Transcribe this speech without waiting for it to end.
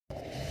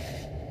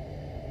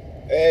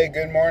Hey,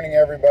 good morning,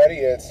 everybody.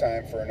 It's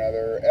time for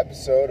another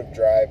episode of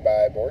Drive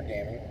By Board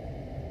Gaming.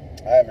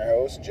 I'm your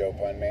host, Joe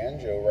Punman,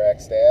 Joe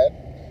Rackstad.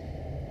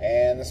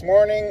 And this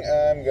morning,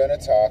 I'm going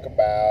to talk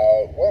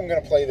about what I'm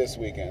going to play this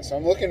weekend. So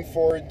I'm looking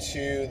forward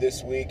to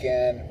this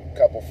weekend. A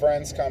couple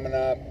friends coming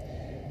up.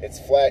 It's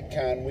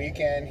FlatCon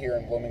weekend here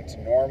in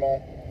Bloomington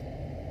Normal.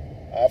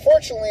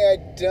 Fortunately, I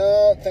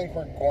don't think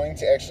we're going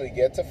to actually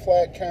get to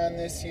FlatCon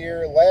this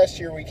year.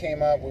 Last year we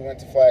came up, we went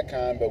to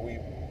FlatCon, but we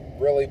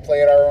really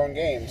played our own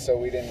games, so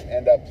we didn't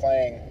end up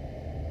playing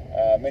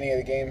many of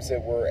the games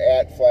that were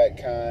at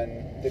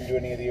FlatCon, didn't do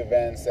any of the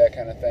events, that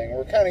kind of thing.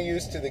 We're kind of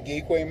used to the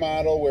Geekway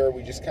model where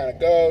we just kind of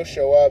go,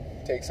 show up,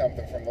 take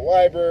something from the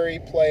library,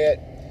 play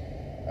it,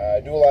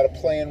 do a lot of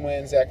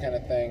play-and-wins, that kind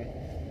of thing.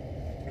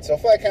 And so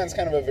FlatCon's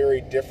kind of a very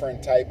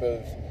different type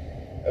of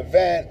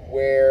event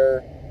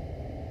where,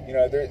 you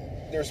know,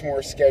 there's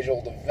more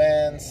scheduled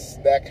events,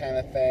 that kind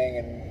of thing,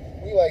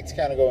 and we like to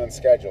kind of go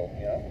unscheduled,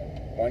 you know.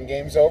 One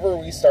game's over,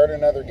 we start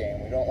another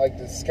game. We don't like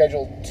to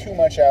schedule too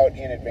much out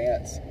in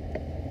advance.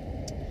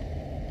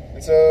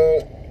 And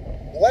so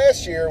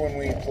last year when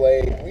we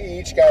played, we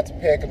each got to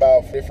pick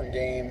about different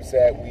games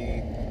that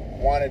we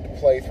wanted to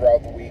play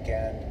throughout the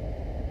weekend.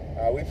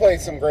 We played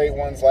some great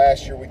ones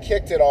last year. We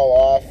kicked it all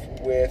off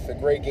with a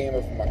great game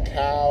of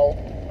Macau.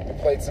 We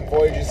played some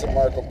Voyages of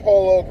Marco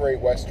Polo, Great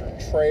Western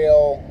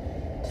Trail,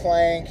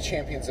 Clank,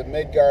 Champions of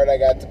Midgard. I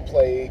got to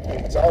play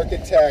Queen's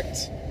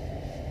Architect.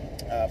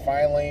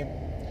 Finally,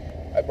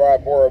 I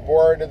brought Bora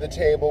Bora to the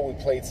table. We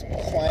played some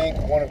Clank,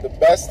 one of the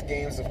best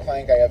games of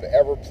Clank I have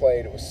ever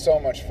played. It was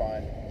so much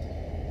fun.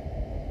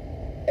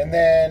 And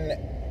then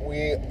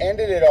we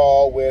ended it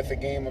all with a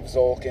game of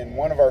Tzolk'in,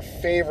 one of our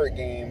favorite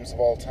games of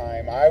all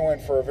time. I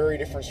went for a very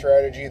different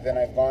strategy than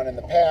I've gone in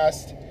the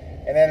past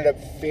and ended up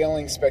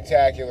failing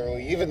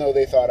spectacularly, even though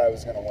they thought I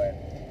was going to win.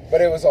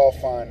 But it was all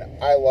fun.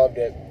 I loved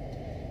it.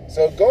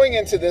 So going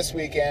into this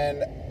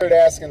weekend, I started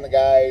asking the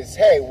guys,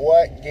 hey,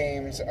 what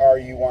games are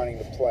you wanting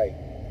to play?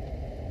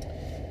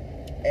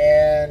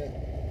 And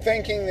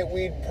thinking that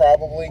we'd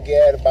probably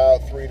get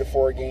about 3 to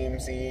 4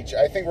 games each.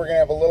 I think we're going to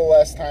have a little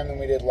less time than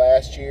we did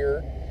last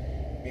year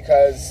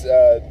because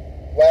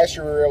last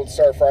year we were able to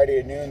start Friday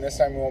at noon. This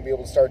time we won't be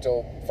able to start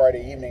till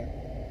Friday evening.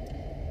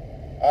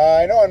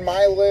 I know on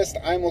my list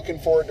I'm looking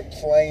forward to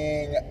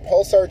playing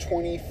Pulsar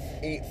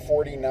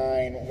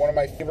 2849, one of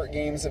my favorite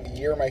games of the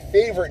year, my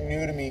favorite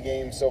new-to-me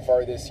game so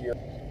far this year.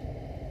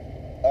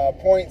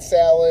 Point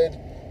Salad,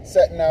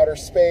 set in outer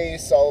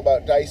space, all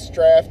about dice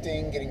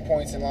drafting, getting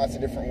points in lots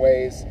of different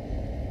ways.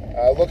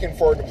 Looking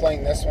forward to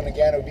playing this one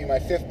again. It would be my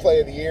 5th play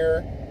of the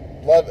year.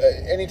 Love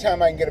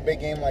anytime I can get a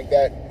big game like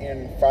that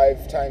in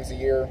 5 times a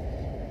year,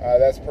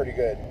 that's pretty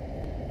good.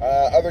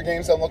 Other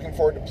games I'm looking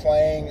forward to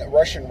playing,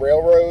 Russian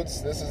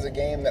Railroads. This is a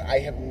game that I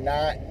have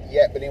not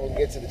yet been able to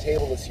get to the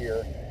table this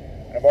year.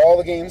 And of all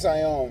the games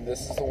I own,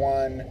 this is the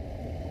one,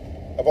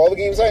 of all the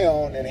games I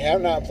own and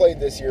have not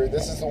played this year,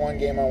 this is the one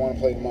game I want to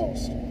play the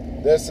most.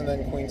 This and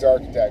then Queen's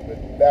Architect,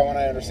 but that one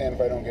I understand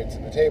if I don't get to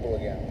the table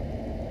again.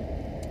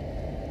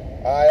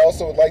 I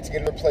also would like to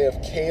get another play of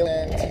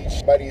Kalen,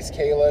 teach buddies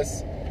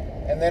Kalis.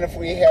 And then if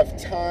we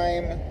have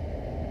time,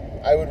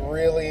 I would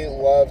really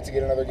love to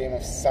get another game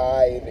of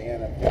Scythe,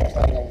 and I've been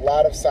playing a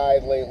lot of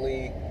Scythe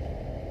lately,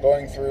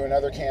 going through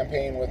another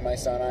campaign with my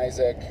son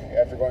Isaac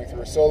after going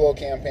through a solo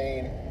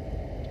campaign.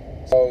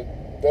 So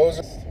those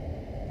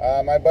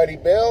are my buddy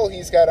Bill.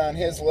 He's got on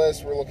his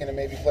list, we're looking at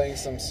maybe playing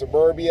some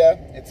Suburbia.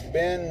 It's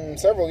been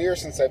several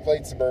years since I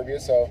played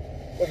Suburbia, so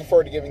looking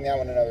forward to giving that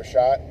one another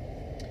shot.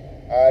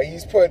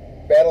 He's put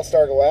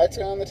Battlestar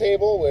Galactica on the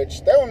table,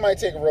 which that one might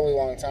take a really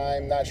long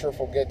time. Not sure if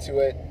we'll get to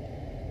it.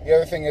 The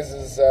other thing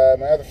is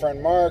my other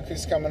friend Mark,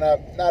 who's coming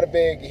up, not a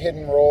big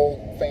Hidden Roll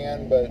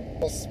fan, but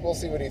we'll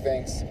see what he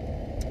thinks.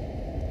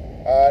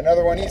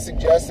 Another one he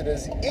suggested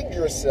is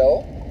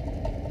Yggdrasil,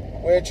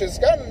 which has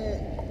gotten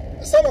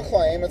some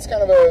acclaim. It's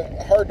kind of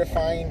a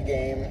hard-to-find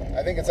game.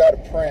 I think it's out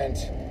of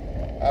print.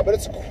 But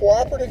it's a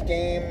cooperative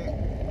game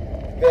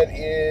that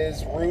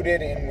is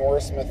rooted in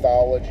Norse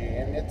mythology,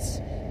 and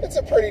it's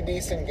a pretty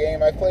decent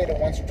game. I've played it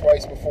once or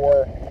twice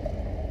before,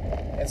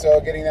 and so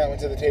getting that one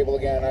to the table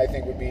again I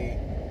think would be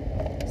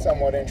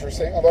somewhat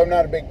interesting, although I'm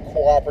not a big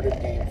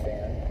cooperative game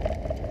fan.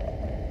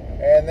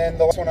 And then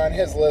the last one on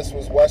his list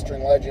was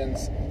Western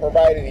Legends,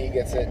 provided he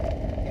gets it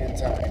in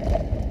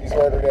time. He's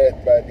ordered it,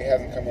 but it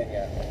hasn't come in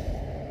yet.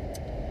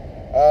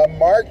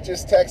 Mark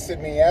just texted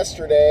me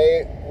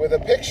yesterday with a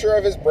picture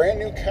of his brand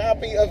new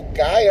copy of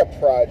Gaia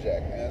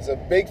Project. And as a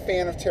big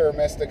fan of Terra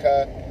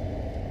Mystica,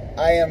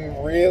 I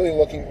am really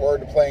looking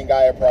forward to playing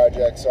Gaia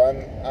Project, so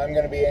I'm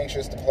going to be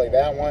anxious to play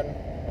that one.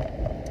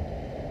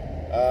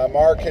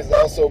 Mark has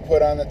also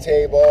put on the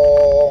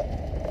table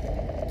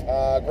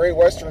Great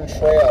Western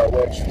Trail,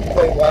 which we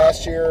played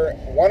last year.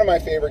 One of my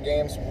favorite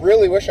games.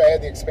 Really wish I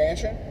had the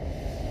expansion.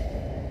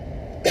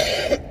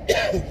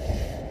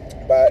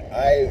 But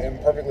I am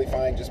perfectly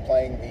fine just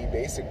playing the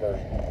basic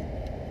version.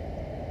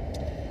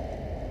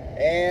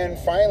 And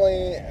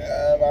finally,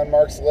 on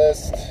Mark's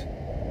list,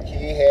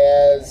 he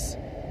has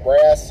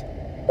Brass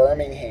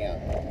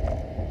Birmingham.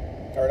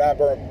 or not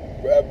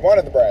one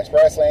of the Brass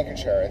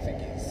Lancashire, I think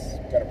he's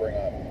going to bring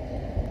up.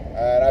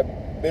 And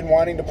I've been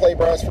wanting to play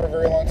Brass for a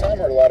very long time,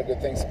 heard a lot of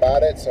good things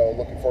about it, so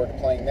looking forward to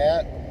playing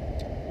that.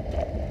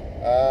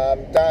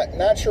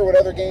 Not sure what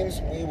other games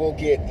we will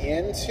get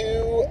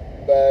into,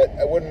 but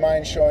I wouldn't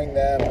mind showing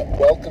them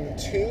Welcome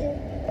to.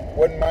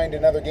 Wouldn't mind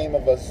another game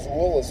of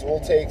Azul. Azul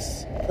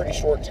takes a pretty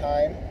short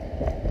time.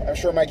 I'm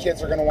sure my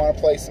kids are going to want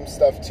to play some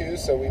stuff too,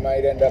 so we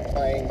might end up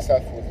playing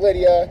stuff with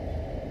Lydia.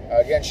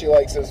 Again, she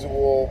likes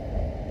Azul.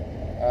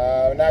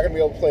 Not going to be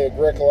able to play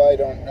Agricola. I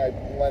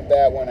lent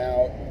that one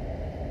out.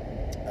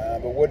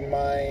 But wouldn't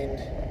mind,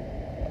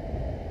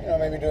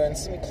 maybe doing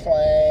some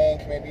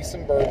Clank, maybe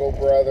some Burgle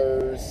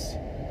Brothers.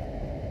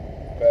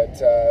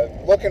 But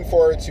looking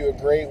forward to a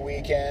great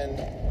weekend.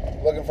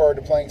 Looking forward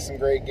to playing some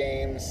great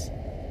games.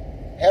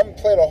 Haven't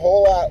played a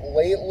whole lot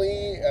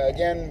lately.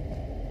 Again,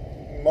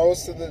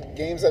 most of the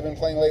games I've been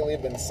playing lately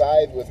have been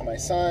Scythe with my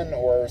son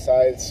or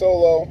Scythe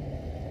solo.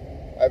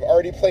 I've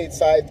already played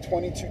Scythe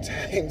 22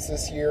 times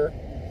this year,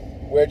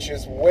 which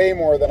is way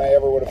more than I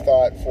ever would have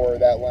thought for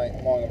that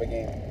long of a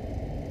game.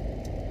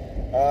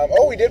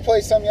 We did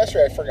play some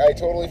yesterday. I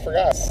totally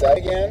forgot. Set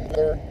again,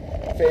 their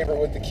favorite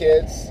with the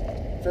kids.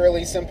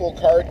 Fairly simple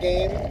card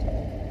game.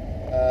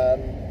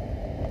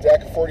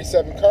 Deck of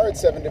 47 cards,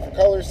 7 different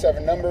colors,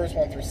 7 numbers,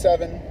 1 through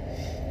 7.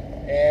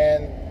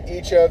 And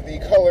each of the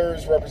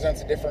colors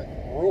represents a different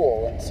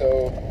rule. And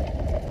so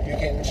you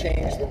can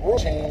change the rule,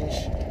 change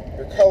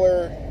your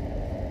color.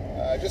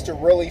 Just a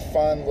really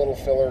fun little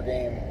filler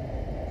game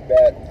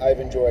that I've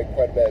enjoyed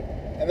quite a bit.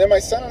 And then my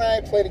son and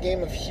I played a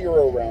game of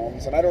Hero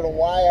Realms, and I don't know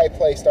why I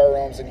play Star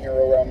Realms and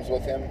Hero Realms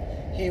with him.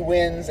 He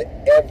wins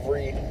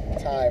every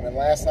time. And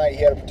last night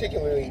he had a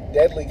particularly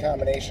deadly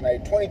combination. I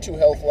had 22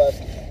 health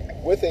left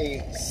with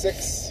a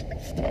 6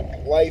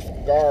 life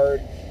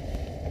guard,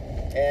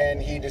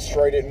 and he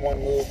destroyed it in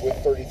one move with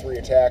 33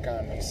 attack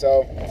on me.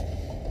 So,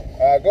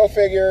 go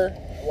figure.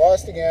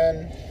 Lost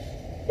again,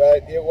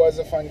 but it was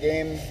a fun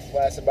game.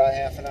 Lasted about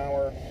half an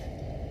hour.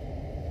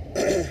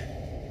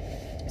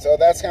 So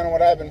that's kind of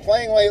what I've been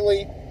playing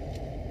lately.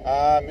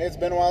 It's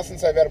been a while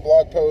since I've had a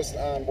blog post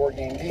on Board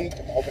Game Geek.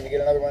 I'm hoping to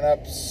get another one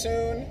up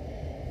soon.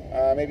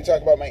 Maybe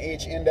talk about my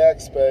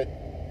H-index, but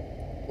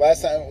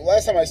last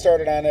time I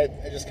started on it,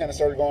 I just kind of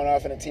started going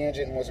off in a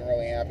tangent and wasn't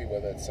really happy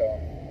with it. So,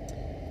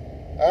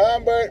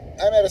 but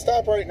I'm at a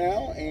stop right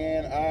now,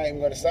 and I'm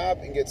going to stop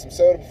and get some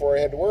soda before I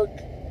head to work.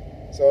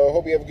 So I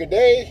hope you have a good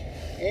day,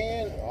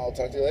 and I'll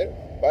talk to you later.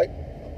 Bye.